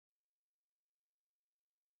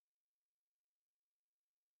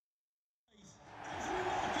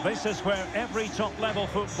This is where every top-level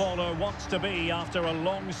footballer wants to be after a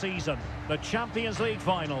long season. The Champions League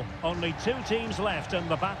final. Only two teams left in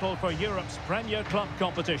the battle for Europe's Premier Club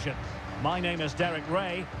competition. My name is Derek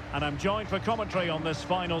Ray, and I'm joined for commentary on this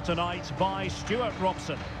final tonight by Stuart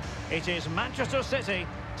Robson. It is Manchester City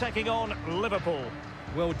taking on Liverpool.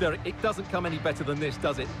 Well, Derek, it doesn't come any better than this,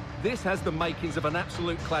 does it? This has the makings of an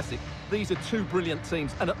absolute classic. These are two brilliant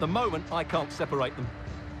teams, and at the moment, I can't separate them.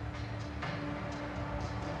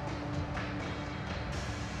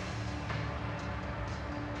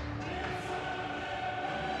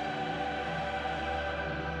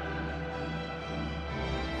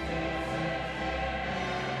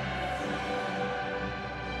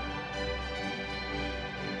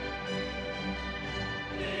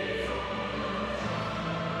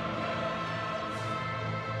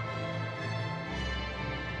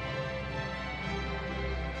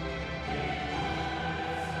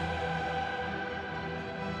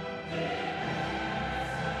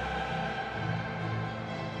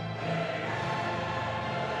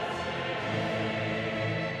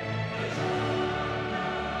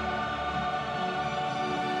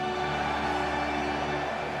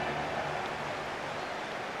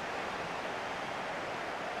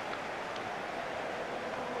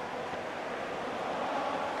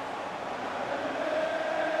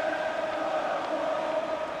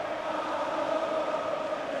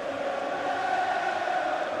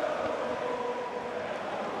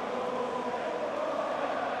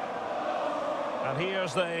 And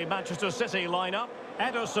here's the Manchester City lineup.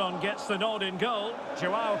 Ederson gets the nod in goal.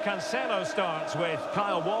 Joao Cancelo starts with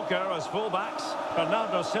Kyle Walker as fullbacks.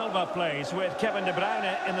 Bernardo Silva plays with Kevin De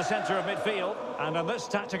Bruyne in the centre of midfield. And in this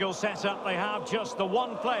tactical setup, they have just the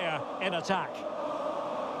one player in attack.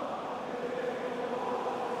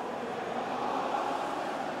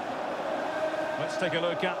 Let's take a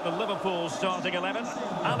look at the Liverpool starting 11.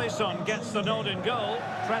 Alisson gets the nod in goal.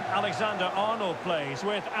 Trent Alexander-Arnold plays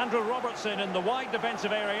with Andrew Robertson in the wide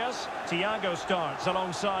defensive areas. Thiago starts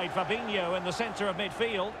alongside Fabinho in the centre of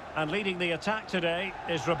midfield. And leading the attack today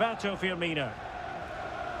is Roberto Firmino.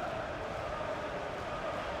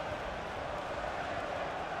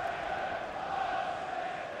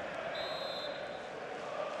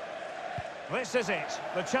 This is it,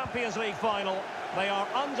 the Champions League final. They are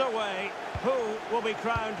underway. Who will be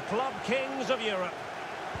crowned Club Kings of Europe?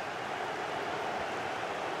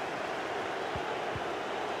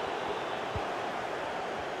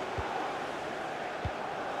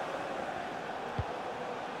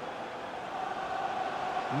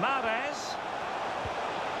 Mahrez.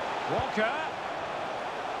 Walker.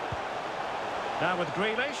 Now with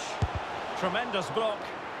Grealish. Tremendous block.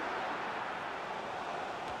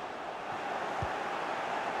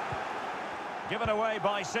 Given away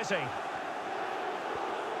by City.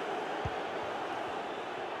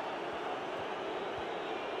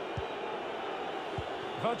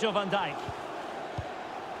 Virgil van Dijk.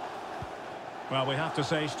 Well, we have to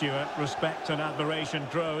say, Stuart, respect and admiration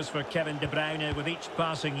grows for Kevin De Bruyne with each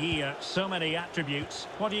passing year. So many attributes.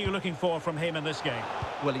 What are you looking for from him in this game?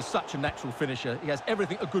 Well, he's such a natural finisher. He has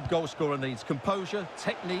everything a good goal scorer needs. Composure,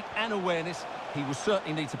 technique and awareness. He will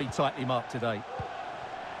certainly need to be tightly marked today.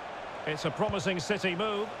 It's a promising City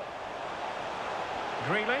move.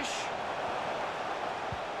 Grealish.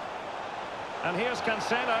 And here's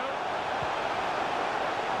Cancelo.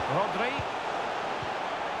 Rodri.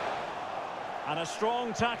 And a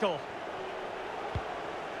strong tackle.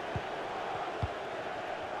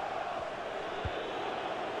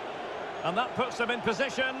 And that puts them in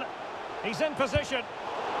position. He's in position.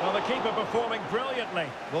 Well, the keeper performing brilliantly.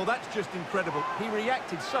 Well, that's just incredible. He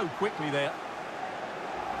reacted so quickly there.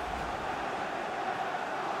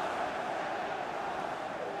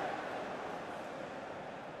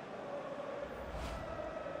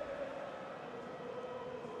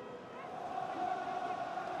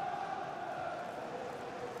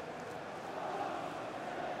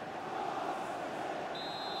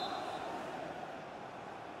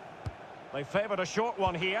 They favoured a short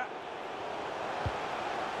one here.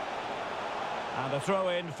 And a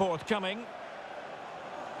throw-in forthcoming.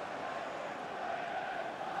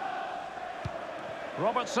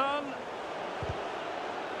 Robertson.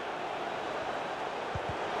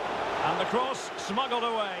 And the cross smuggled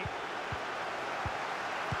away.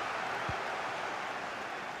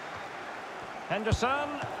 Henderson.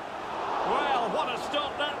 Well, what a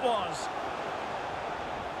stop that was.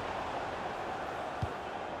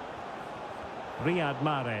 Riyad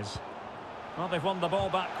Mahrez. Well, they've won the ball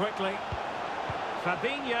back quickly.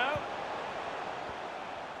 Fabinho.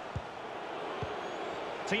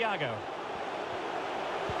 Thiago.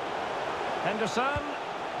 Henderson.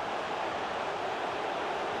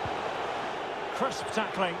 Crisp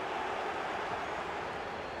tackling.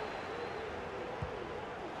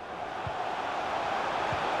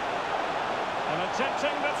 And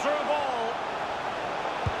attempting the through ball.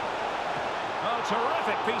 Oh,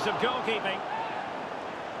 terrific piece of goalkeeping.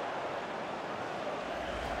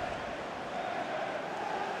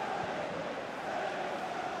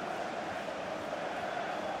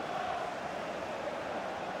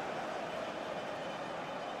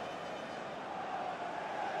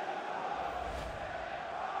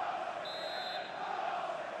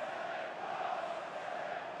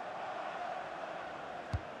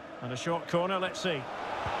 And a short corner, let's see. And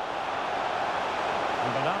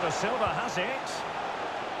Bernardo Silva has it.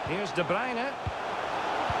 Here's De Bruyne.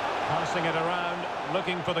 Passing it around,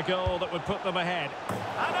 looking for the goal that would put them ahead.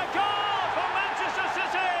 And a goal for Manchester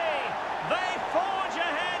City! They forge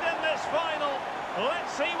ahead in this final.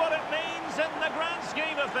 Let's see what it means in the grand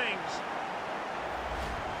scheme of things.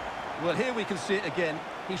 Well, here we can see it again.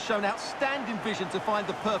 He's shown outstanding vision to find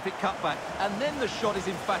the perfect cutback, and then the shot is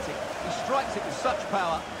emphatic. He strikes it with such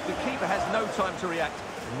power, the keeper has no time to react.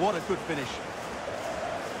 What a good finish.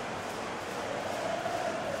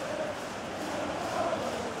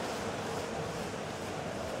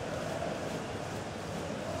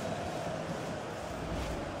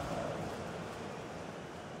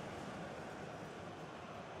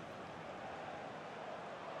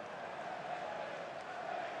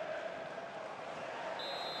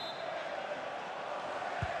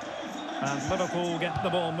 And Liverpool get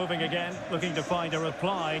the ball moving again, looking to find a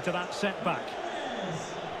reply to that setback.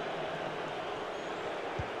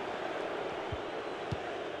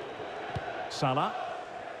 Salah.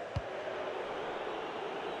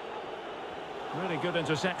 Really good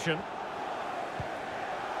interception.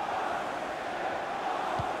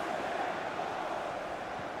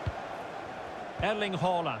 Erling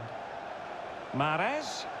Haaland.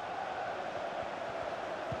 Mahrez.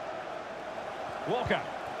 Walker.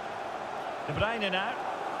 De Bruyne now.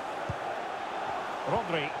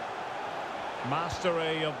 Rodri.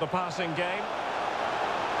 Mastery of the passing game.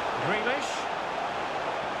 Grealish.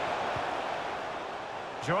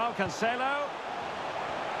 Joao Cancelo.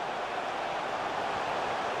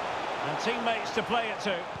 And teammates to play it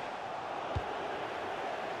to.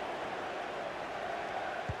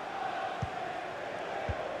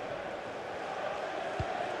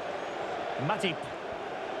 Matip.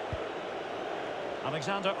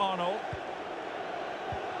 Alexander-Arnold.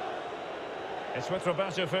 It's with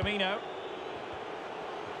Roberto Firmino.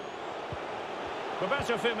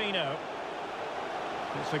 Roberto Firmino.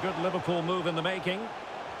 It's a good Liverpool move in the making.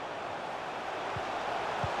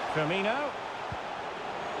 Firmino.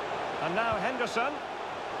 And now Henderson.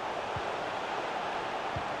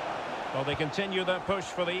 Well, they continue their push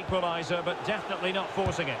for the equaliser, but definitely not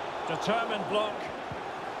forcing it. Determined block.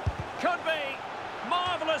 Could be.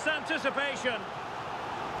 Marvellous anticipation.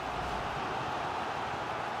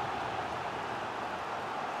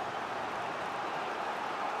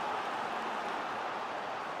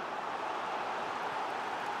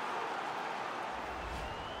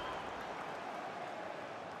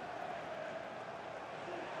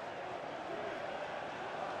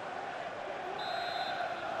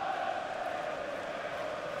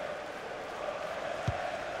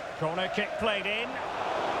 Corner kick played in.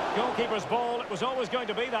 Goalkeeper's ball, it was always going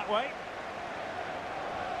to be that way.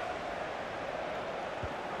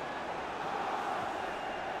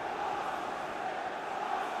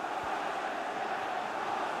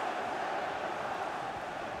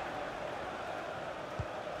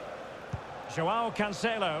 Joao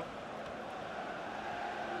Cancelo.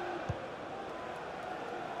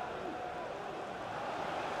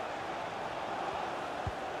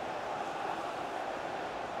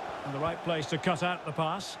 In the right place to cut out the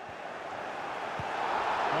pass.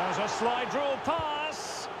 There's a slide rule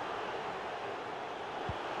pass.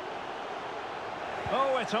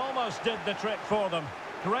 Oh, it almost did the trick for them.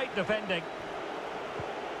 Great defending.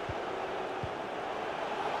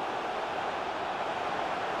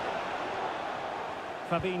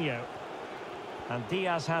 Fabinho. And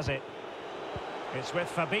Diaz has it. It's with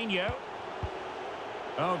Fabinho.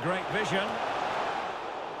 Oh, great vision.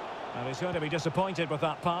 And he's going to be disappointed with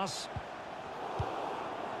that pass.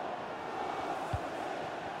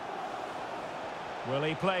 Will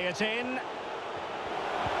he play it in?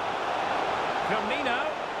 Firmino.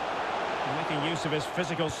 Making use of his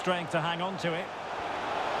physical strength to hang on to it.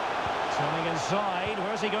 Turning inside.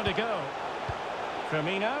 Where's he going to go?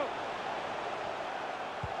 Firmino.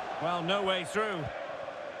 Well, no way through.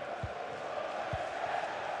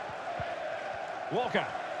 Walker.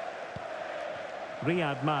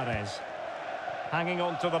 Riyad Mahrez. Hanging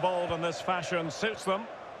on to the ball in this fashion suits them.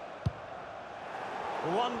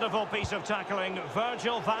 Wonderful piece of tackling,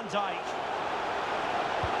 Virgil van Dijk.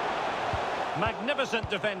 Magnificent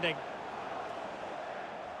defending.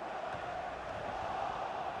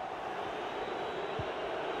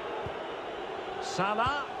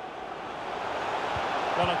 Salah.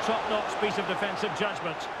 Well, a top-notch piece of defensive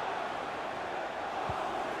judgment.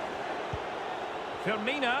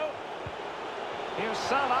 Firmino. Here's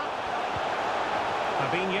Salah.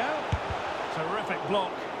 Fabinho. Terrific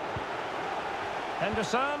block.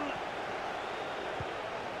 Henderson.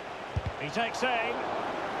 He takes aim.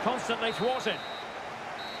 Constantly thwarted.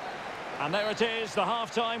 And there it is, the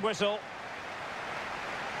half-time whistle.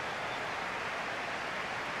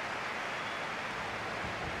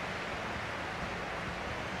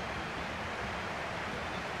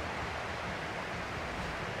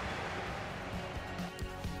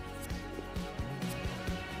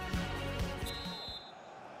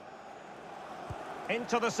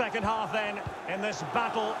 Into the second half then, in this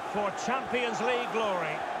battle for Champions League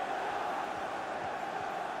glory.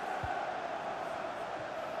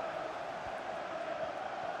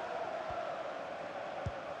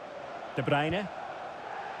 De Bruyne.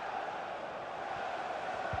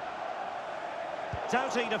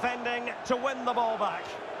 Doughty defending to win the ball back.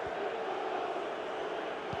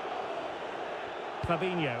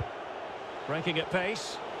 Fabinho. Breaking at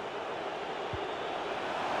pace.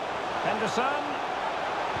 Henderson.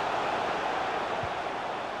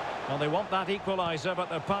 Well, they want that equaliser, but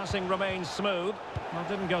their passing remains smooth. Well,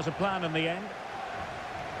 didn't go to plan in the end.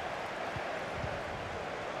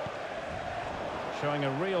 Showing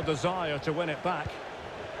a real desire to win it back.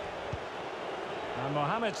 And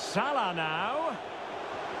Mohamed Salah now.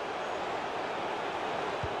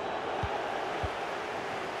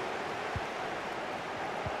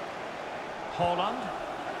 Haaland.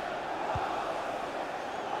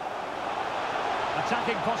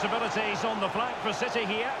 Attacking possibilities on the flank for City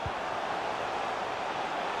here.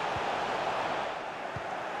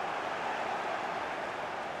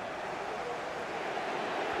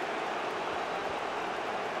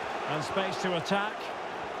 And space to attack.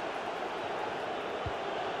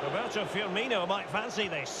 Roberto Firmino might fancy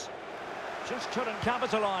this. Just couldn't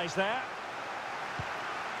capitalise there.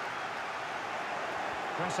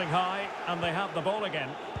 Pressing high, and they have the ball again.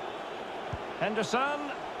 Henderson.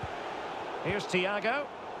 Here's Thiago.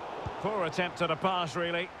 Poor attempt at a pass,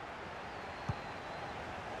 really.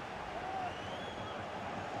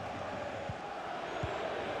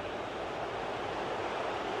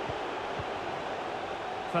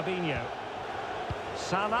 Fabinho.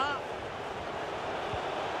 Salah.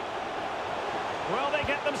 Will they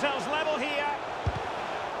get themselves level here?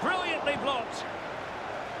 Brilliantly blocked.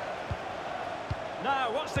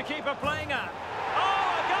 Now, what's the keeper playing at? Oh,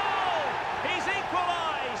 a goal! He's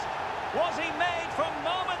equalised! Was he made from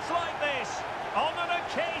moments like this? On an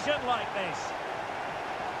occasion like this?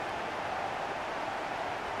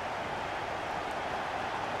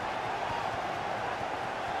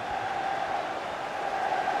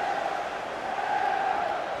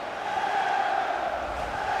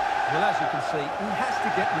 Well, as you can see, he has to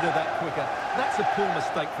get rid of that quicker. That's a poor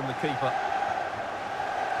mistake from the keeper.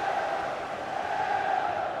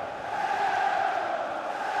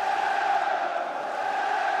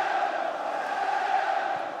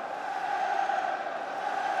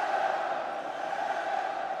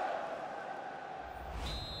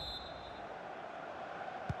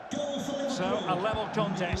 So, a level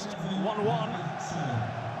contest, 1-1.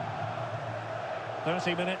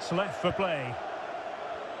 30 minutes left for play.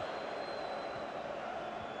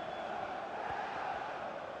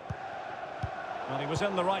 Well, he was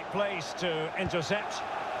in the right place to intercept.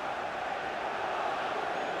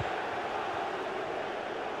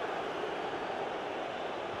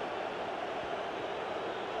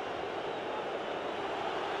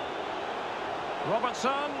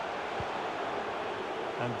 Robertson.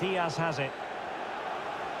 And Diaz has it.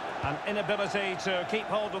 An inability to keep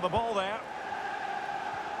hold of the ball there.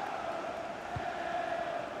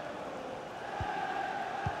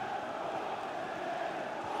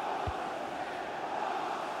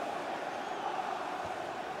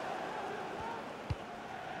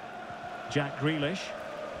 Jack Grealish.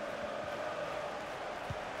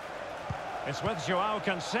 It's with Joao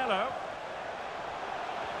Cancelo.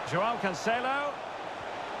 Joao Cancelo.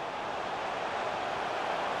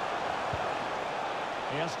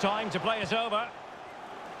 He has time to play it over.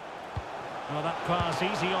 Well, that pass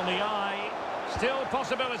easy on the eye. Still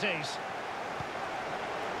possibilities.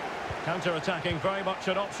 Counter-attacking, very much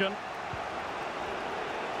an option.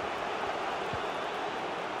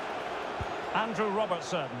 Andrew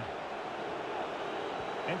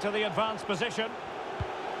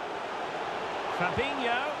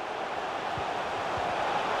Fabinho.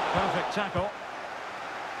 Perfect tackle.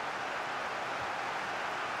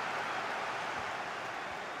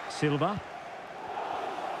 Silva.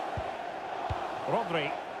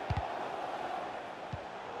 Rodri.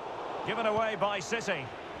 Given away by City.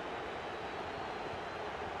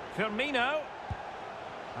 Firmino.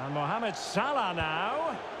 And Mohamed Salah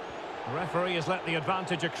now. The referee has let the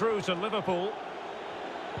advantage accrue to Liverpool.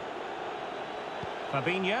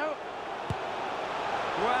 Fabinho.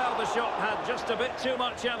 Well, the shot had just a bit too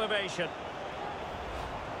much elevation.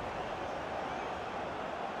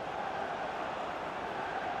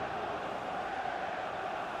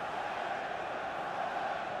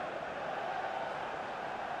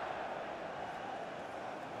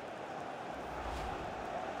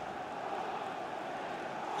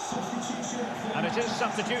 And it is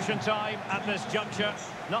substitution time at this juncture,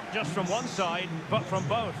 not just from one side, but from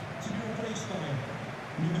both.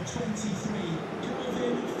 Number 23,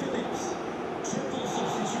 Calvin Phillips. Triple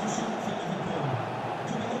substitution for Liverpool.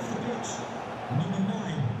 Coming off the pitch, number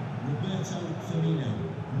 9, Roberto Firmino.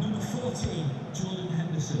 Number 14, Jordan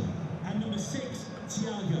Henderson. And number 6,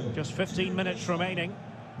 Thiago. Just 15 minutes remaining.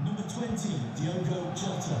 Number 20, Diogo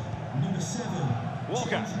Jota. Number 7, Walker.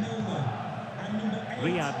 James Milner. And number 8,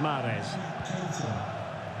 Riyad Mahrez. Keita.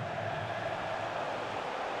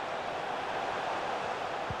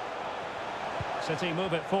 City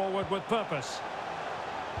move it forward with purpose.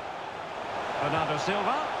 Bernardo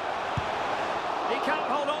Silva. He can't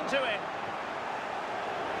hold on to it.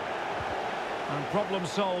 And problem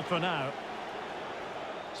solved for now.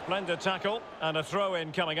 Splendid tackle and a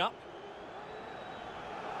throw-in coming up.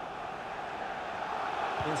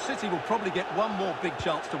 Well, City will probably get one more big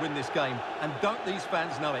chance to win this game. And don't these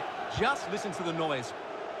fans know it? Just listen to the noise.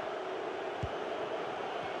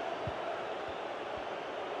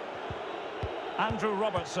 Andrew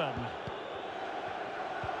Robertson.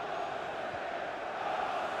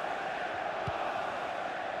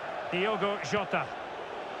 Diogo Jota.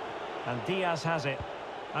 And Diaz has it.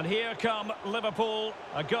 And here come Liverpool.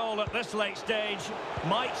 A goal at this late stage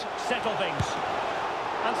might settle things.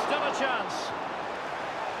 And still a chance.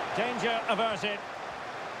 Danger averted.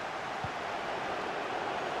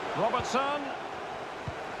 Robertson.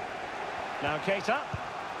 Now Keita.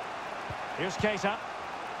 Here's Keita.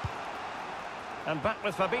 And back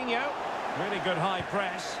with Fabinho. Really good high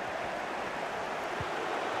press.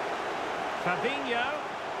 Fabinho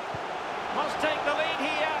must take the lead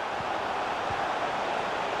here.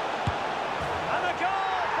 And a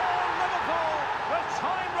goal for Liverpool with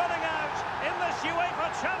time running out in this UEFA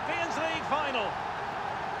Champions League final.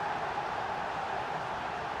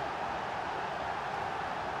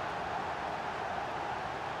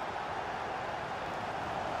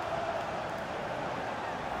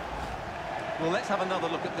 Well, let's have another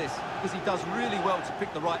look at this, because he does really well to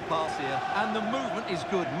pick the right pass here. And the movement is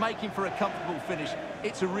good, making for a comfortable finish.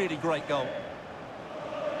 It's a really great goal.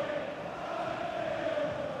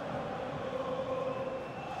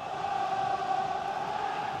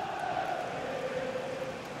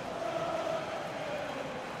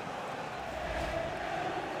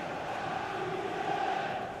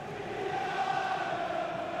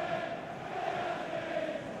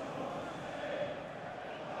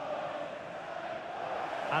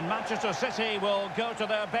 And Manchester City will go to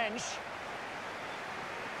their bench.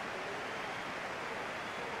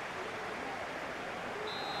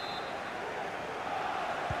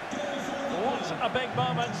 What a big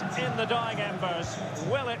moment in the dying embers.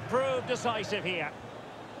 Will it prove decisive here?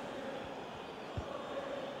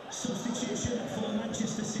 Substitution for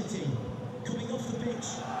Manchester City. Coming off the pitch,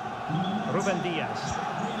 Ruben Diaz.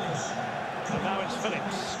 And now it's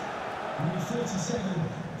Phillips. number 47,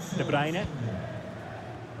 De Bruyne.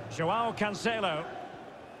 Joao Cancelo.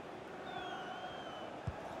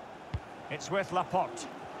 It's with Laporte.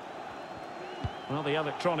 Well, the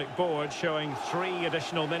electronic board showing 3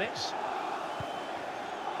 additional minutes.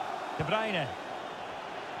 De Bruyne.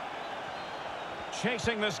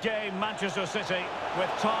 Chasing this game, Manchester City, with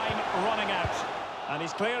time running out. And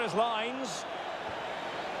he's clear as lines.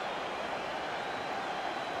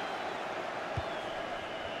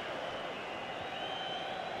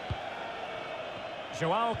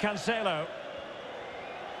 Joao Cancelo.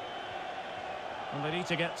 And they need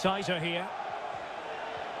to get tighter here.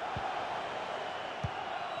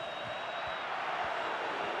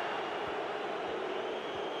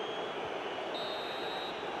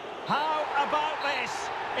 How about this?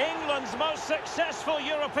 England's most successful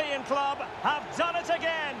European club have done it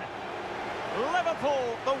again.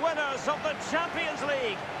 Liverpool, the winners of the Champions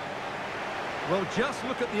League. Well, just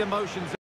look at the emotions.